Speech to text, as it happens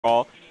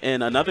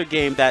in another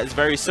game that is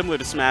very similar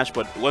to Smash,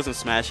 but wasn't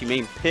Smash. He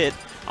made Pit,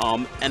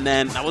 and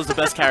then that was the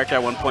best character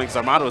at one point because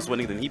Armada was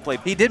winning. Then he played.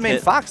 He did Pit. main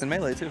Fox in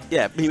Melee too.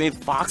 Yeah, he made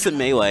Fox in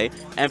Melee,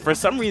 and for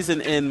some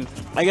reason,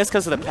 I guess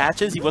because of the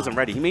patches, he wasn't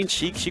ready. He made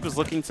Sheik. Sheik was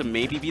looking to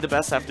maybe be the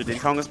best after Diddy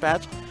Kong was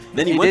patched.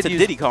 Then he went to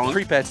Diddy Kong.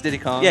 Pre-patch Diddy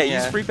Kong. Yeah, he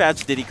used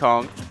pre-patch Diddy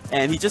Kong,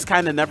 and he just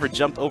kind of never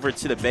jumped over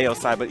to the Bayo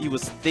side, but he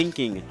was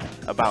thinking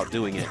about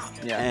doing it.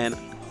 Yeah. And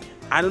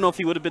I don't know if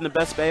he would have been the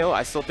best Bayo.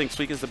 I still think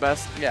Sheik is the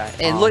best. Yeah,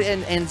 and look,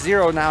 and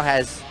Zero now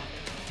has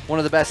one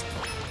of the best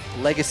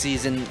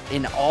legacies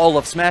in all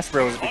of Smash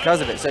Bros. Because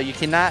of it. So you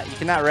cannot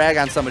rag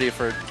on somebody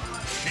for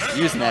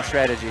using that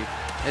strategy.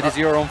 It is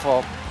your own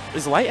fault.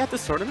 Is Light at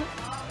this tournament?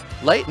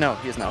 Light? No,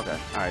 he is not. Okay.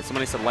 All right,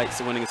 somebody said Light,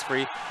 so winning is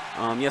free.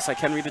 Yes, I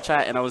can read the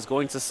chat, and I was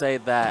going to say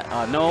that,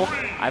 no,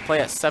 I play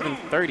at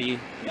 7:30,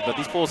 but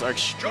these pools are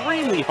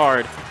extremely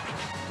hard,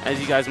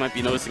 as you guys might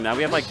be noticing now.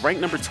 We have like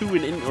rank number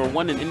 2 or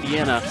 1 in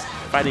Indiana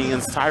fighting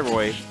against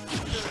Tyroy,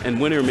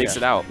 and winner makes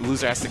it out.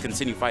 Loser has to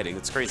continue fighting.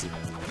 It's crazy.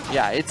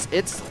 Yeah,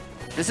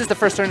 this is the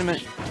first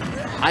tournament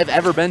I've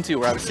ever been to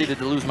where I was seeded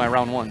to lose my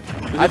round 1.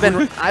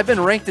 I've been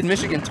ranked in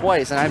Michigan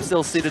twice, and I'm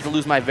still seeded to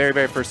lose my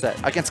very first set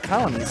against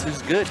Colonies,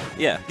 who's good.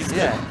 Yeah, he's good.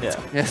 Yeah.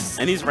 Yes.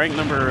 And he's ranked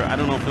number, I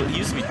don't know if he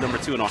used to be number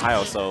 2 in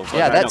Ohio, so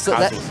yeah,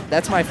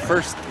 that's my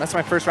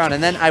first round,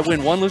 and then I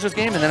win one loser's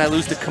game, and then I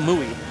lose to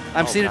Kamui.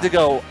 I'm seeded to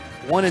go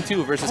 1 and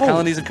 2 versus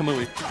Colonies and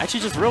Kamui. I actually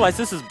just realized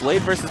this is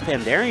Blade versus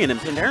Pandarian, and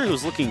Pandarian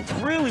was looking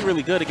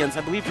really good against,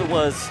 I believe it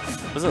was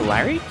it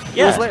Larry?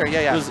 Yeah, it was Larry,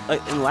 yeah. It was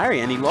in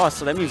Larry, and he lost,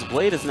 so that means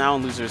Blade is now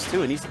in losers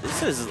too, and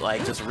this is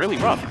like just really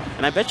rough.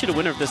 And I bet you the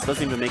winner of this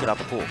doesn't even make it out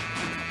the pool.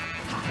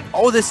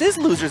 Oh, this is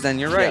losers then,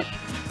 you're right. Yeah,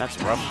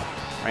 that's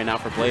rough right now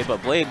for Blade,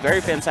 but Blade, very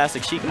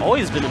fantastic. Sheik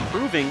always been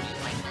improving,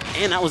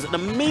 and that was an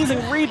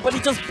amazing read, but he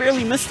just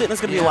barely missed it, and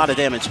it's going to be a lot of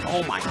damage.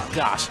 Oh my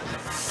gosh.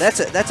 That's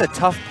a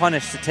tough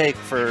punish to take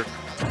for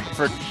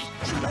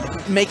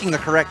making the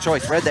correct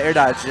choice. Read the air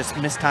dodge, just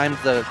mistimed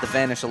the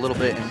vanish a little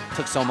bit and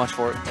took so much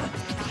for it.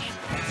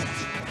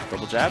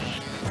 Double jab.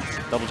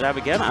 Double jab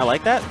again. I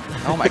like that.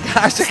 Oh my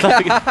gosh.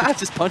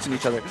 Just punching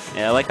each other.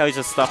 Yeah, I like how he's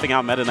just stuffing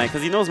out Meta Knight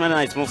because he knows Meta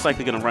Knight's most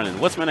likely going to run in.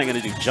 What's Meta Knight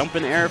going to do? Jump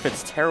in air if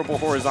it's terrible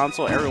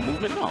horizontal aerial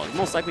movement? No, he's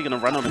most likely going to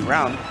run on the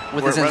ground.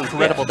 With his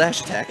incredible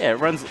dash attack. Yeah, it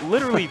runs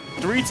literally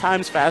 3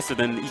 times faster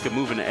than he can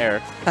move in the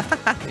air.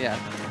 Yeah.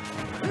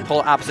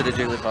 Whole opposite of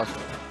Jigglypuff.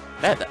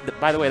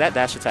 By the way, that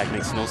dash attack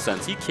makes no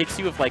sense. He kicks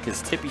you with like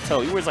his tippy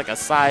toe. He wears like a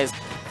size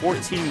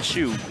 14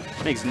 shoe.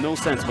 Makes no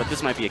sense, but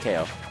this might be a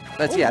KO.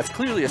 Yeah, it's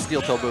clearly a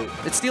steel toe boot.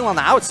 It's steel on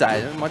the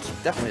outside,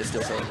 definitely a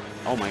steel toe.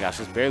 Oh my gosh,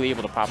 just barely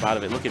able to pop out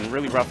of it. Looking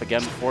really rough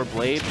again before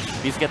Blade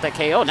needs to get that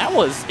KO. And that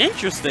was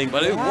interesting,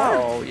 but it worked.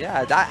 Oh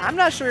yeah, I'm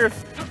not sure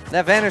if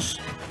that vanish.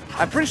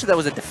 I'm pretty sure that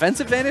was a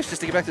defensive vanish just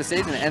to get back to the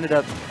stage, and it ended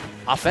up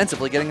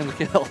offensively getting him the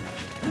kill.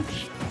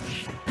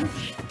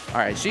 All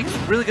right, Sheik's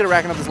really good at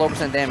racking up this low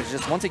percent damage.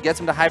 Just once he gets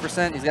him to high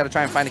percent, he's got to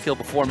try and find a kill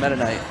before Meta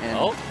Knight.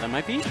 Oh, that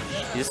might be.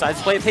 He decides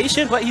to play it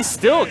patient, but he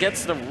still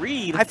gets the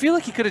read. I feel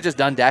like he could have just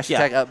done dash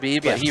attack up B,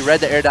 but he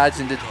read the air dodge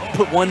and did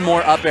put one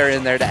more up air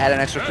in there to add an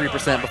extra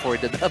 3% before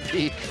he did the up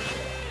B.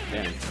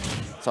 Damn.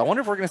 So I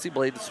wonder if we're going to see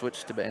Blade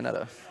switch to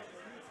Bayonetta.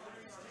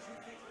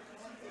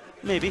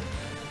 Maybe.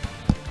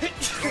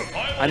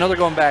 I know they're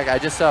going back. I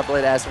just saw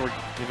Blade ask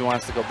if he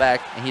wants to go back,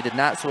 and he did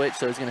not switch,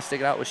 so he's going to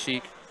stick it out with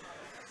Sheik.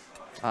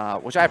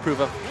 Which I approve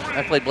of.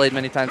 I've played Blade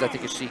many times. I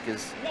think his Sheik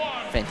is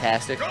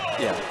fantastic.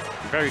 Yeah,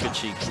 very good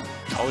Sheik.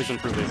 Always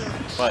improving,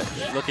 but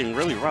looking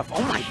really rough.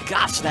 Oh my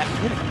gosh, that.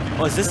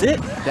 Oh, is this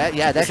it?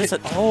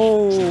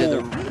 Oh, he did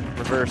the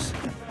reverse.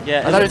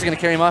 Yeah, I thought he was going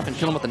to carry him off and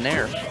kill him with the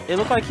nair. It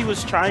looked like he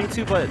was trying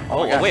to, but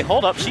wait,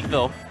 hold up,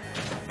 Sheikville.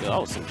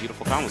 Oh, some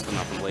beautiful combos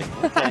coming out from Blade.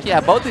 Okay. Yeah,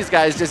 both these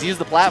guys just use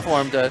the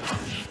platform to.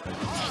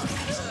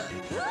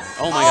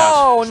 Oh my gosh.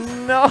 Oh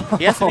no.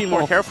 He has to be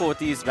more careful with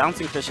these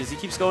bouncing fishes. He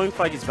keeps going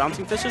for like these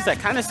bouncing fishes that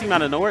kind of seem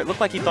out of nowhere. It looked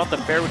like he thought the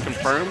fair would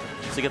confirm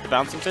to get the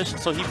bouncing fish.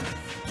 So he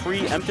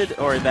preempted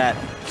that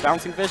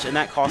bouncing fish, and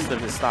that cost him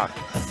his stock.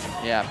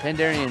 Yeah,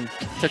 Pandarian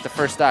took the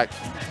first stock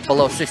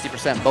below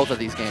 60% both of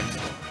these games.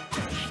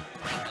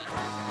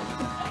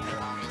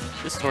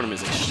 This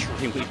tournament is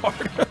extremely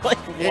hard. Like,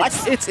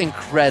 what? It's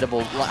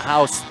incredible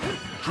how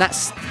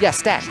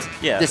stacked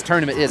this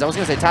tournament is. I was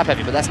going to say top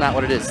heavy, but that's not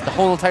what it is. The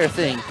whole entire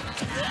thing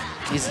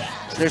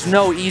there's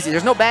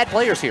no bad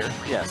players here.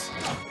 Yes.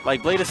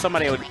 Like, Blade is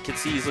somebody I could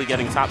see easily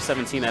getting top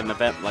 17 at an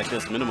event like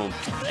this minimum.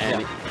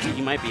 And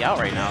he might be out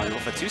right now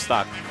with a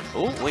 2-stock.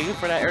 Oh, waiting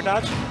for that air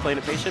dodge. Playing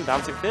it patient,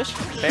 bouncing fish.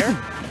 Fair.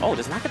 Oh,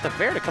 does not get the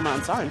fair to come out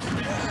in time.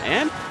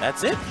 And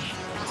that's it.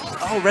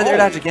 Oh, red air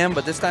dodge again,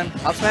 but this time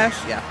up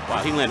smash? Yeah.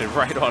 Wow, he landed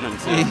right on him,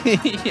 too.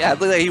 Yeah, it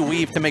looked like he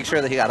weaved to make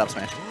sure that he got up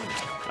smash.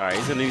 All right,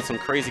 he's going to need some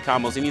crazy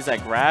combos. He needs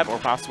that grab or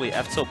possibly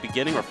F-tilt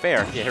beginning or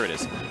fair. Yeah, here it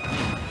is.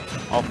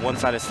 Off one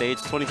side of stage,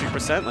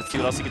 23%. Let's see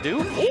what else he can do.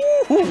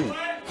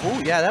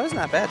 Ooh, yeah, that was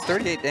not bad.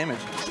 38 damage.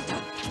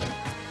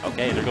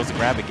 Okay, and there goes the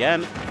grab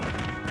again.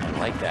 I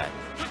like that.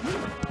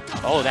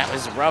 Oh, that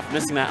was rough,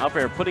 missing that up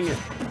air, putting it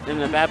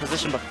in a bad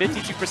position, but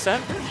 52%.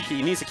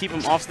 He needs to keep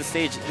him off the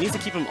stage. He needs to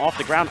keep him off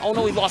the ground. Oh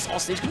no, he lost all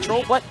stage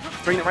control, but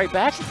bring it right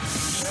back.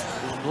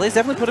 Blaze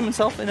definitely put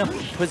himself in a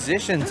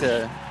position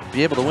to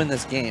be able to win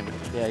this game.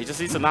 Yeah, he just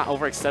needs to not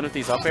overextend with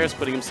these up airs,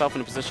 putting himself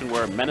in a position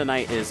where Meta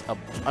Knight is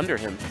under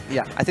him.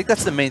 Yeah, I think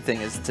that's the main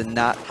thing, is to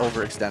not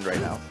overextend right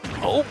now.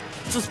 Oh,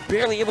 just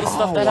barely able to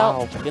stuff that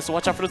out. He has to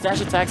watch out for those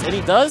dash attacks, and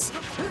he does.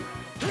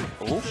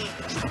 Oh.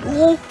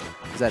 Ooh.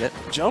 Is that it?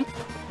 Jump.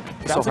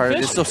 It's so hard.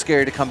 It's so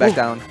scary to come back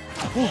down.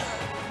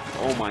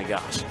 Oh my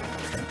gosh.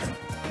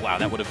 Wow,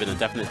 that would have been a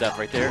definite death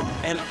right there.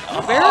 And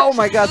up air. Oh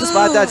my god, the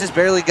spot dodge just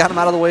barely got him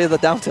out of the way of the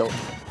down tilt.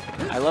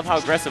 I love how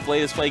aggressive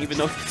Blade is playing, even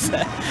though he's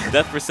at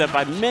death percent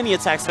by many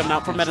attacks coming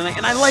out from Meta Knight.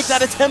 And I like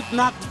that attempt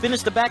not to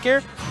finish the back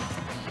air.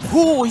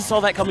 Ooh, he saw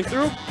that coming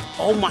through.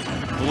 Oh my,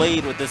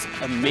 Blade with this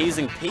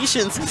amazing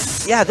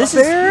patience. Yeah, this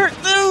is...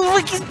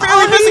 Like he's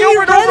barely missing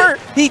over and over.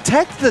 He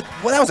teched the...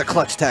 Well, that was a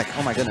clutch tech.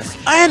 Oh my goodness.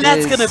 And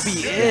that's going to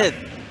be it.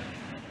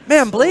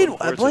 Man, Blade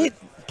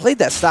played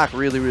that stock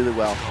really, really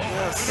well.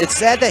 Yes. It's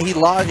sad that he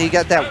lost. He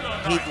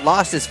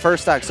lost his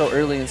first stock so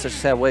early in such a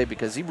sad way,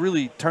 because he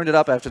really turned it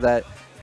up after that.